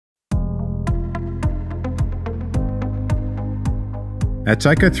At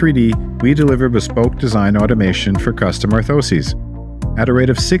Taika3D, we deliver bespoke design automation for custom orthoses at a rate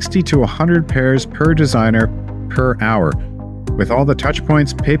of 60 to 100 pairs per designer per hour, with all the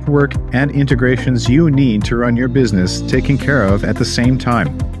touchpoints, paperwork, and integrations you need to run your business taken care of at the same time.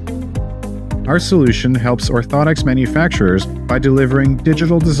 Our solution helps orthotics manufacturers by delivering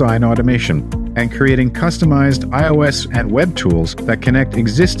digital design automation and creating customized iOS and web tools that connect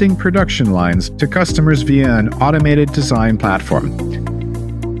existing production lines to customers via an automated design platform.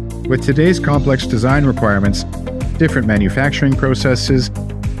 With today's complex design requirements, different manufacturing processes,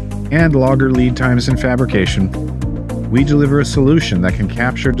 and longer lead times in fabrication, we deliver a solution that can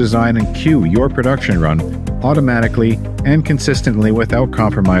capture, design, and queue your production run automatically and consistently without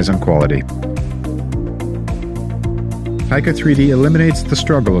compromise on quality. Taika3D eliminates the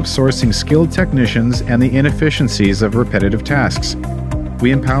struggle of sourcing skilled technicians and the inefficiencies of repetitive tasks.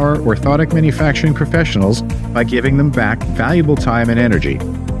 We empower orthotic manufacturing professionals by giving them back valuable time and energy,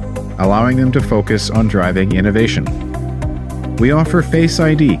 allowing them to focus on driving innovation. We offer Face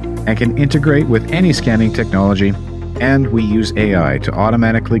ID and can integrate with any scanning technology, and we use AI to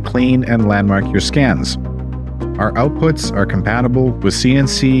automatically clean and landmark your scans. Our outputs are compatible with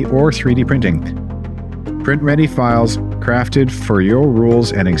CNC or 3D printing. Print-ready files crafted for your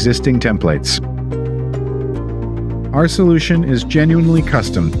rules and existing templates. Our solution is genuinely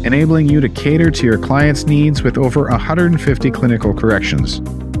custom, enabling you to cater to your clients' needs with over 150 clinical corrections.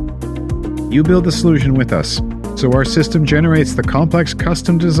 You build the solution with us, so our system generates the complex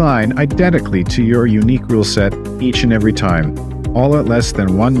custom design identically to your unique rule set each and every time, all at less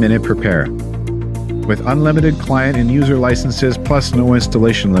than 1 minute per pair. With unlimited client and user licenses plus no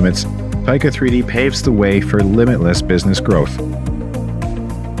installation limits, Taika3D paves the way for limitless business growth.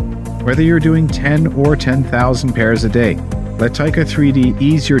 Whether you're doing 10 or 10,000 pairs a day, let Taika3D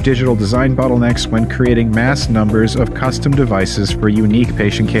ease your digital design bottlenecks when creating mass numbers of custom devices for unique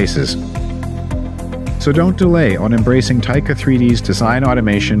patient cases. So don't delay on embracing Taika3D's design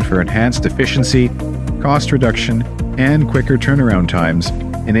automation for enhanced efficiency, cost reduction, and quicker turnaround times,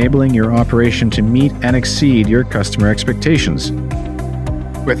 enabling your operation to meet and exceed your customer expectations.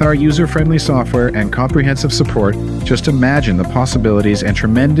 With our user-friendly software and comprehensive support, just imagine the possibilities and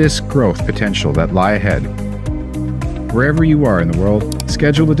tremendous growth potential that lie ahead. Wherever you are in the world,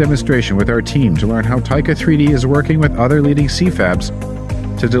 schedule a demonstration with our team to learn how Taika3D is working with other leading CFABs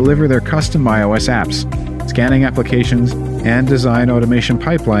to deliver their custom iOS apps, scanning applications, and design automation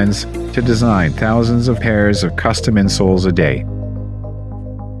pipelines to design thousands of pairs of custom insoles a day.